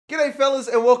G'day fellas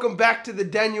and welcome back to the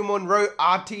Daniel Monroe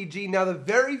RTG. Now the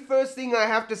very first thing I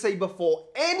have to say before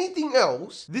anything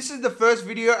else, this is the first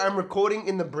video I'm recording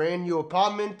in the brand new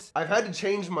apartment. I've had to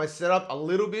change my setup a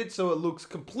little bit so it looks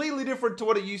completely different to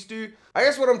what it used to. I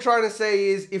guess what I'm trying to say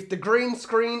is if the green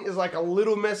screen is like a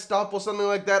little messed up or something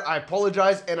like that, I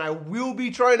apologize and I will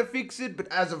be trying to fix it,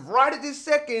 but as of right at this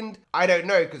second, I don't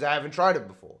know because I haven't tried it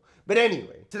before. But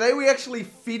anyway, today we actually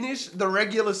finished the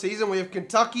regular season. We have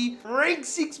Kentucky, ranked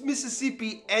 6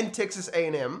 Mississippi, and Texas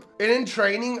A&M. And in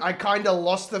training, I kind of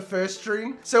lost the first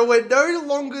string. So we're no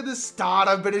longer the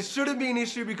starter, but it shouldn't be an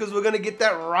issue because we're going to get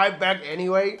that right back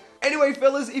anyway. Anyway,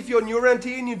 fellas, if you're new around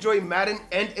here and you enjoy Madden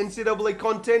and NCAA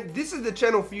content, this is the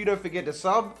channel for you. Don't forget to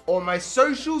sub. All my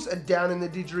socials are down in the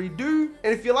didgeridoo.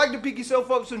 And if you'd like to pick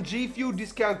yourself up some G Fuel,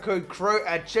 discount code CROW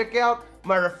at checkout.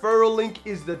 My referral link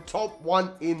is the top one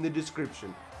in the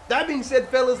description. That being said,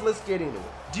 fellas, let's get into it.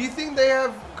 Do you think they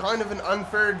have kind of an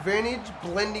unfair advantage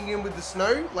blending in with the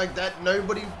snow? Like that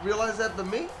nobody realized that but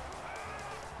me?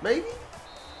 Maybe?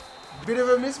 Bit of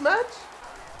a mismatch?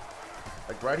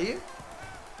 Like right here?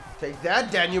 Take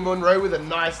that, Daniel Monroe with a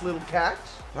nice little catch.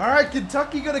 All right,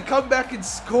 Kentucky got to come back and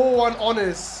score one on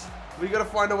us. We got to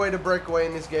find a way to break away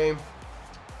in this game.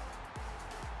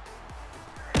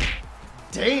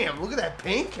 Damn, look at that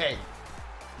pancake.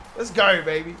 Let's go,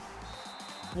 baby.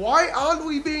 Why aren't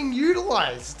we being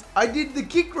utilized? I did the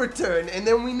kick return and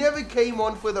then we never came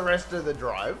on for the rest of the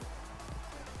drive.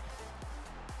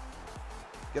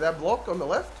 Get that block on the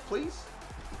left, please.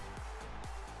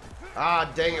 Ah,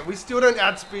 dang it. We still don't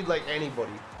outspeed like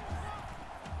anybody.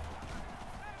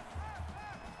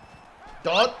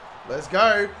 Dot. Let's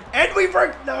go. And we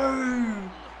broke. No.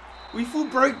 We full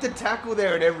broke the tackle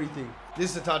there and everything.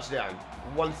 This is a touchdown.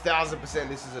 1000%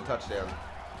 this is a touchdown.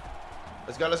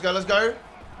 Let's go, let's go, let's go.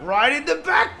 Right in the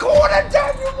back corner,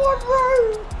 Daniel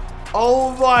Monroe.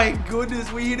 Oh my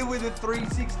goodness, we hit it with a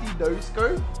 360 no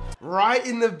scope. Right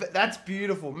in the, that's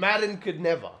beautiful. Madden could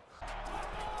never.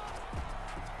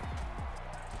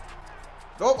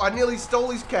 Oh, I nearly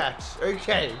stole his catch.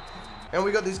 Okay. And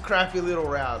we got this crappy little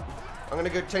route. I'm gonna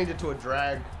go change it to a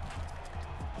drag.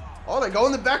 Oh, they go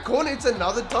in the back corner. It's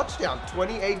another touchdown.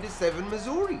 28-7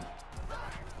 Missouri.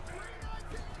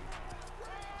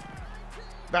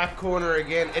 Back corner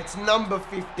again. It's number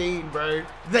 15, bro.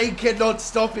 They cannot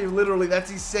stop him, literally.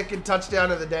 That's his second touchdown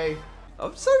of the day.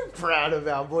 I'm so proud of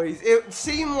our boys. It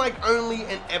seemed like only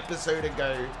an episode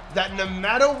ago that no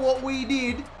matter what we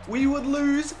did, we would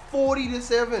lose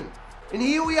 40-7. And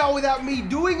here we are without me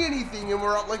doing anything, and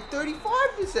we're up like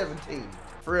 35-17.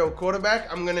 For real,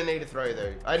 quarterback, I'm gonna need a throw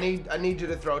though. I need you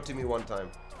to throw it to me one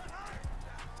time.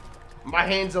 My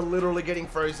hands are literally getting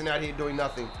frozen out here doing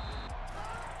nothing.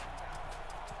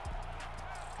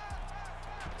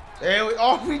 There we,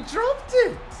 oh, we dropped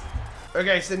it.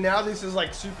 Okay, so now this is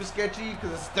like super sketchy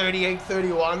because it's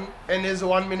 38-31 and there's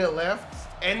 1 minute left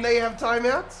and they have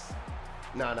timeouts.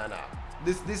 No.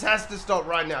 This has to stop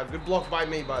right now. Good block by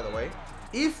me, by the way.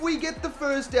 If we get the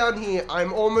first down here,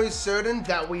 I'm almost certain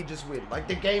that we just win. Like,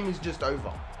 the game is just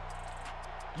over.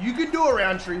 You can do a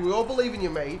round tree. We all believe in you,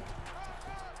 mate.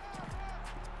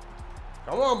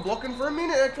 Come on, blocking for a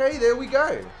minute. Okay, there we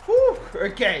go. Whew,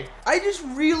 okay. I just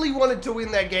really wanted to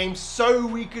win that game so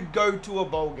we could go to a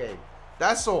bowl game.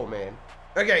 That's all, man.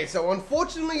 Okay, so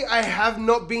unfortunately, I have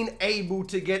not been able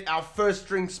to get our first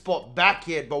string spot back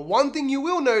yet. But one thing you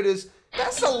will notice,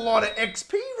 that's a lot of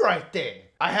XP right there.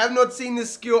 I have not seen the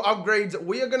skill upgrades.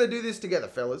 We are going to do this together,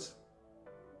 fellas.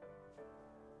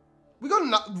 We got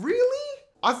enough. Really?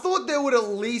 I thought there would at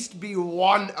least be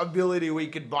one ability we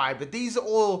could buy, but these are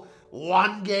all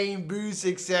one game boosts,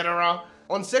 etc.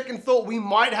 On second thought, we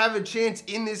might have a chance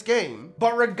in this game.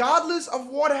 But regardless of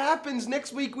what happens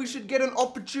next week, we should get an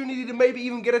opportunity to maybe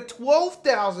even get a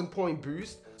 12,000 point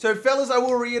boost. So fellas, I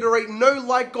will reiterate, no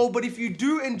like goal, but if you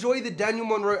do enjoy the Daniel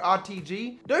Monroe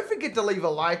RTG, don't forget to leave a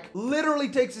like. Literally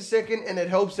takes a second and it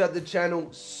helps out the channel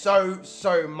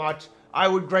so much. I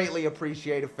would greatly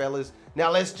appreciate it, fellas.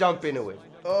 Now let's jump into it.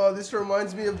 Oh, this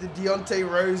reminds me of the Deontay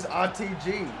Rose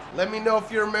RTG. Let me know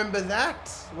if you remember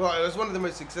that. Well, it was one of the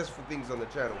most successful things on the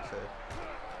channel, so.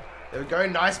 There we go,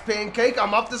 nice pancake.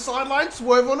 I'm up the sideline,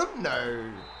 swerve on him.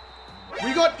 No.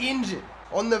 We got injured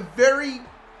on the very...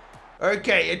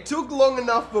 Okay, it took long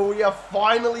enough, but we are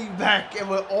finally back and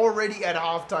we're already at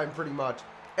halftime pretty much.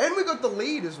 And we got the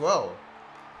lead as well.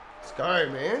 Let's go,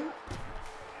 man.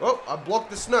 Oh, I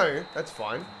blocked the snow. That's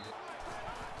fine.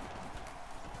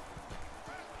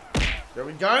 There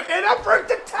we go. And I broke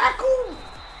the tackle.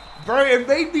 Bro, it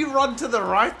made me run to the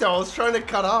right though. I was trying to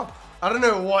cut up. I don't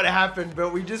know what happened,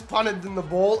 but we just punted in the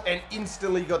ball and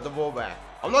instantly got the ball back.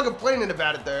 I'm not complaining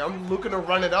about it though. I'm looking to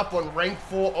run it up on rank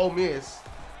 4 Ole Miss.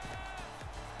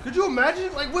 Could you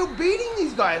imagine? Like, we're beating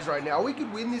these guys right now. We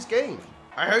could win this game.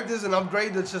 I hope there's an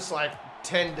upgrade that's just like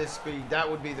 10 to speed. That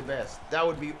would be the best. That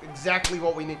would be exactly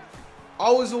what we need. I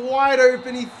was wide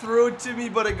open. He threw it to me,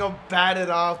 but it got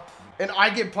batted up. And I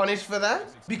get punished for that?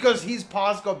 Because his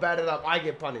pass got batted up, I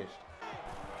get punished.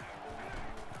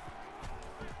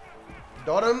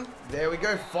 Got him. There we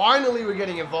go. Finally, we're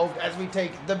getting involved as we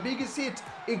take the biggest hit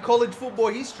in college football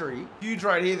history. Huge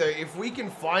right here, though. If we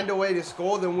can find a way to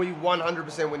score, then we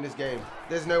 100% win this game.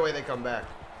 There's no way they come back.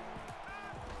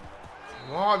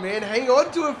 Come on, man. Hang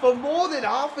on to it for more than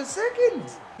half a second.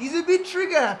 He's a bit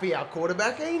trigger happy, our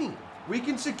quarterback, ain't he? We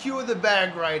can secure the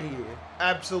bag right here.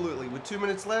 Absolutely. With 2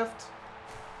 minutes left.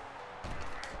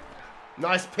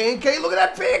 Nice pancake. Look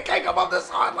at that pancake up on the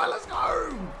sideline. Let's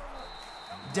go.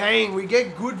 Dang, we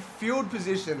get good field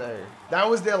position though. That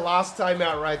was their last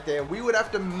timeout right there. We would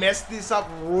have to mess this up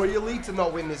royally to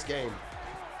not win this game.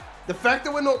 The fact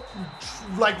that we're not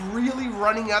like really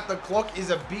running out the clock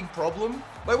is a big problem.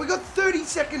 Like, we got 30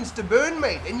 seconds to burn,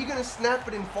 mate, and you're gonna snap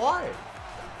it in 5.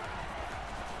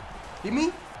 Hit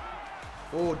me?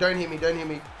 Oh, don't hit me, don't hit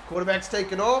me. Quarterback's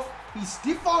taken off. He's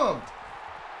stiff-armed.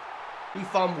 He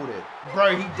fumbled it.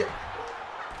 Bro, he did.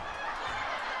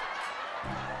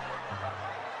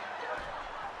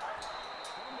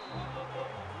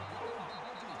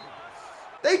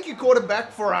 Thank you,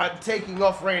 quarterback, for taking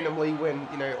off randomly when,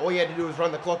 you know, all you had to do was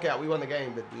run the clock out. We won the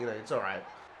game, but, you know, it's all right.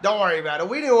 Don't worry about it.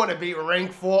 We didn't want to beat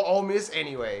rank 4 Ole Miss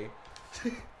anyway.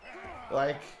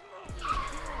 Like,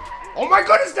 oh my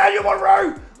goodness, Daniel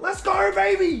Monroe! Let's go,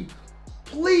 baby!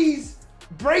 Please,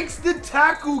 breaks the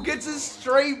tackle, gets us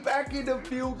straight back into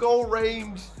field goal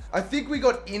range. I think we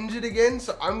got injured again,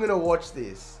 so I'm going to watch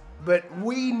this. But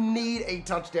we need a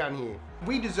touchdown here.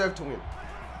 We deserve to win.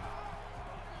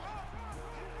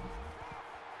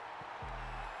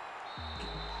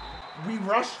 We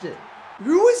rushed it.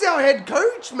 Who is our head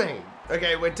coach, man?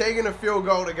 Okay, we're taking a field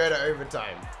goal to go to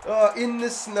overtime. Oh, in the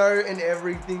snow and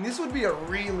everything. This would be a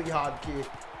really hard kick.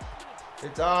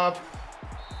 It's up.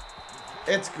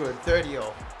 It's good,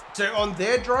 30-0. So on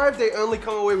their drive, they only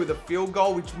come away with a field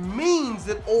goal, which means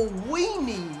that all we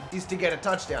need is to get a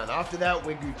touchdown. After that,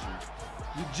 we're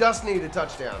Gucci. You just need a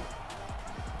touchdown.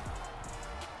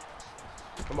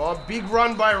 Come on, big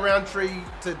run by Roundtree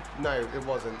to... No, it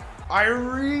wasn't. I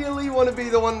really want to be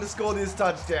the one to score this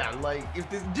touchdown. Like, if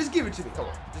this, just give it to me. Come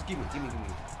on, just give me.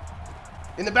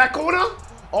 In the back corner.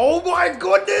 Oh my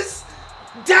goodness,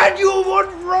 Daniel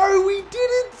Monroe, we did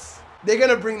it. They're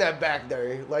gonna bring that back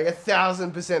though. Like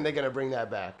 1000%, they're gonna bring that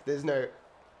back. There's no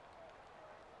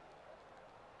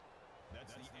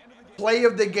play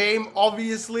of the game.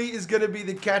 Obviously, is gonna be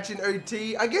the catch in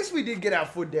OT. I guess we did get our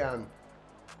foot down.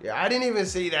 Yeah, I didn't even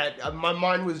see that. My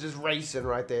mind was just racing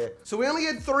right there. So we only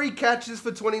had 3 catches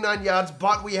for 29 yards,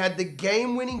 but we had the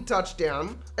game-winning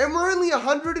touchdown. And we're only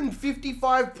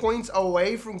 155 points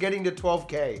away from getting to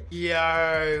 12K.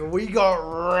 Yo, we got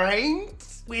ranked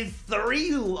with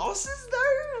 3 losses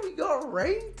though? We got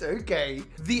ranked? Okay.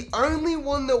 The only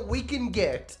one that we can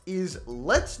get is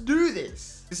let's do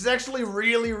this. This is actually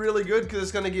really, really good because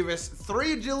it's going to give us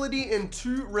 3 agility and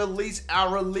 2 release.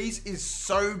 Our release is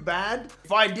so bad.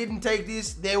 If I didn't take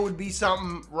this, there would be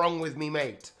something wrong with me,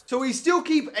 mate. So we still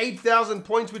keep 8,000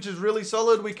 points, which is really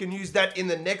solid. We can use that in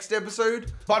the next episode.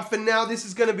 But for now, this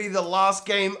is going to be the last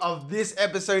game of this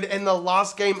episode and the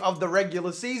last game of the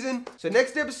regular season. So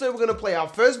next episode, we're going to play our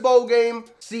first bowl game,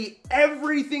 see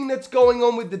everything that's going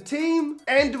on with the team,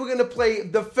 and we're going to play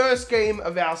the first game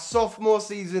of our sophomore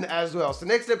season as well. So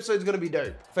next episode is going to be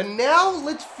dope. For now,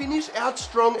 let's finish out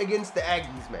strong against the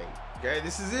Aggies, mate. Okay,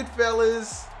 this is it,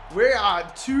 fellas. We are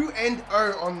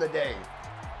 2-0 on the day.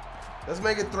 Let's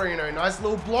make it 3-0. Nice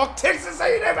little block. Texas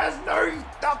A&M has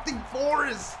nothing for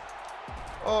us.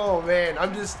 Oh man,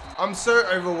 I'm so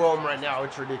overwhelmed right now.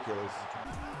 It's ridiculous.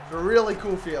 It's a really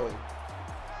cool feeling.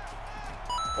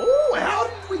 Oh, how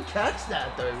did we catch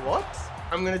that though? What?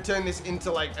 I'm gonna turn this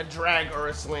into like a drag or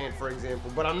a slant, for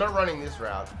example, but I'm not running this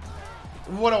route.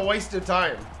 What a waste of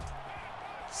time.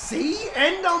 See?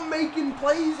 And I'm making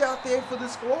plays out there for the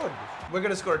squad. We're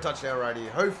gonna score a touchdown right here,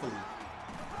 hopefully.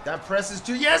 That presses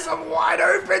to, yes, I'm wide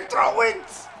open, throw it!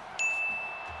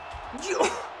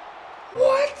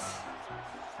 What?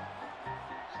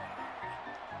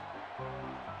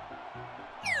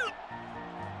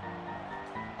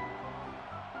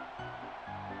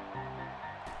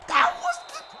 That was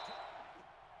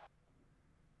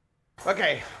the...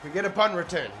 Okay, we get a punt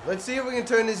return. Let's see if we can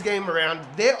turn this game around.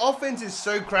 Their offense is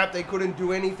so crap, they couldn't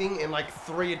do anything in like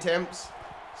 3 attempts.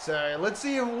 So let's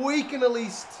see if we can at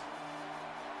least...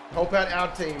 Help out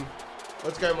our team.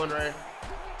 Let's go, Monroe.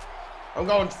 I'm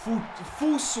going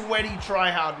full sweaty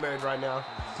try-hard mode right now.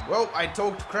 Well, I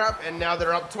talked crap, and now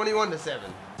they're up 21-7.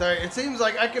 So it seems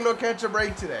like I cannot catch a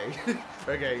break today.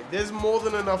 Okay, there's more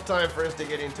than enough time for us to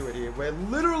get into it here. We're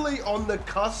literally on the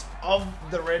cusp of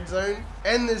the red zone,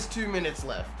 and there's 2 minutes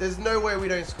left. There's no way we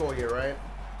don't score here, right?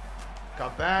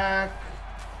 Cut back.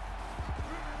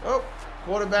 Oh,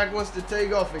 quarterback wants to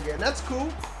take off again. That's cool.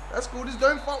 That's cool. Just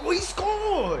don't fight. We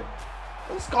scored.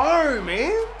 Let's go,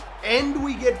 man. And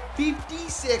we get 50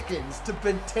 seconds to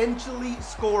potentially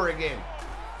score again.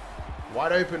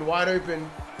 Wide open, wide open.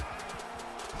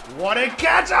 What a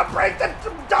catch! I break the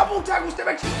double tackle step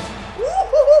back.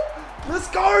 Let's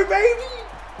go, baby!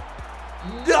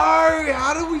 No!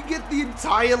 How do we get the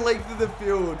entire length of the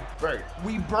field? Bro,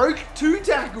 we broke 2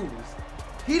 tackles.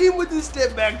 Hit him with the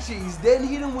step back cheese, then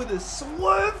hit him with a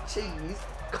swerve cheese,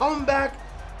 come back,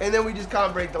 and then we just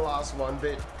can't break the last one.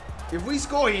 But if we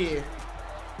score here,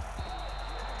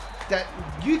 that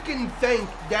you can thank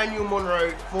Daniel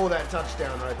Monroe for that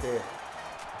touchdown right there.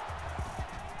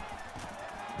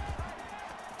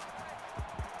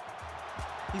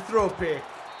 He threw a pick.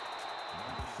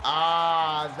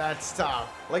 Ah, that's tough.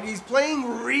 Like, he's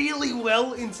playing really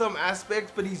well in some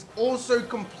aspects, but he's also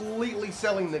completely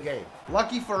selling the game.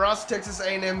 Lucky for us, Texas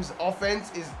A&M's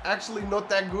offense is actually not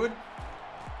that good.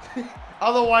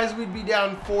 Otherwise, we'd be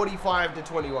down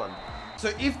 45-21.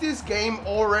 So if this game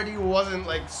already wasn't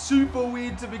like super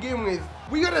weird to begin with,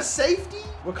 we got a safety.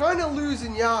 We're kind of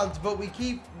losing yards, but we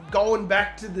keep going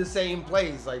back to the same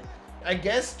plays. Like, I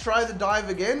guess try the dive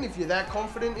again if you're that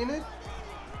confident in it.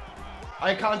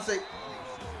 I can't say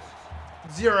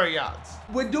 0 yards.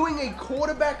 We're doing a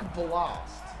quarterback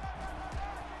blast.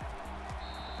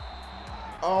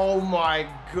 Oh my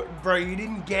god, bro, you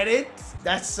didn't get it?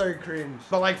 That's so cringe.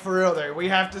 But like, for real though, we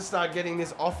have to start getting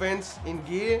this offense in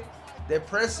gear. They're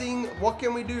pressing. What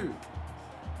can we do?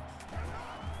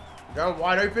 Going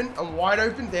wide open. I'm wide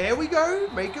open. There we go.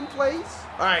 Making plays.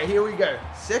 All right, here we go.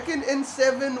 2nd and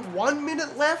 7. 1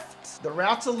 minute left. The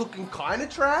routes are looking kind of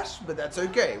trash, but that's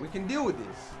okay. We can deal with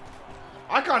this.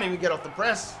 I can't even get off the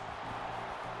press.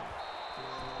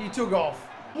 He took off.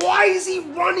 Why is he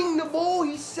running the ball?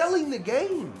 He's selling the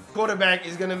game. Quarterback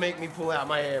is going to make me pull out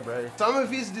my hair, bro. Some of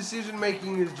his decision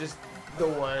making is just the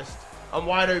worst. I'm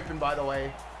wide open, by the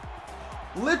way.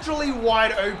 Literally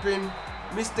wide open.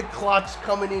 Mr. Clutch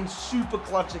coming in super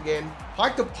clutch again.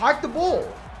 Hike the ball.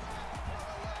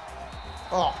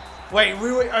 Oh, wait,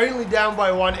 we were only down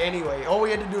by 1 anyway. All we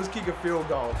had to do was kick a field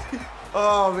goal.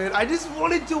 Oh, man, I just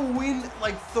wanted to win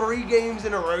like 3 games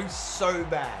in a row so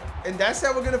bad. And that's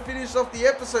how we're going to finish off the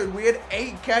episode. We had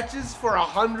 8 catches for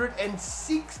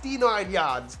 169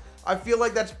 yards. I feel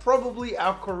like that's probably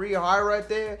our career high right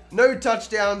there. No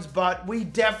touchdowns, but we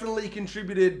definitely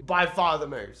contributed by far the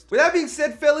most. With that being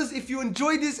said, fellas, if you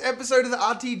enjoyed this episode of the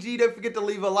RTG, don't forget to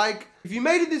leave a like. If you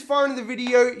made it this far into the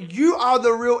video, you are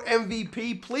the real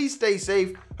MVP. Please stay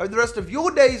safe. Hope the rest of your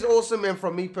day is awesome. And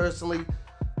from me personally,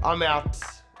 I'm out.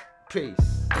 Peace.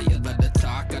 They love to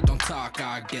talk, I don't talk,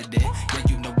 I get it. Yeah,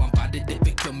 you know I'm about it. If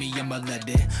it kill me, I'ma let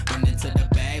it. Run into the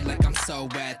bag like I'm so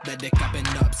athletic. I've been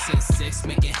up since 6,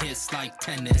 making hits like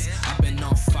tennis. I've been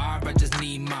on fire, I just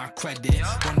need my credit.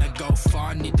 Wanna go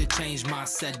far, need to change my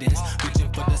settings.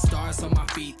 Reaching for the stars, so my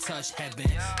feet touch heaven.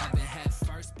 Haven't had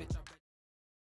first, bitch.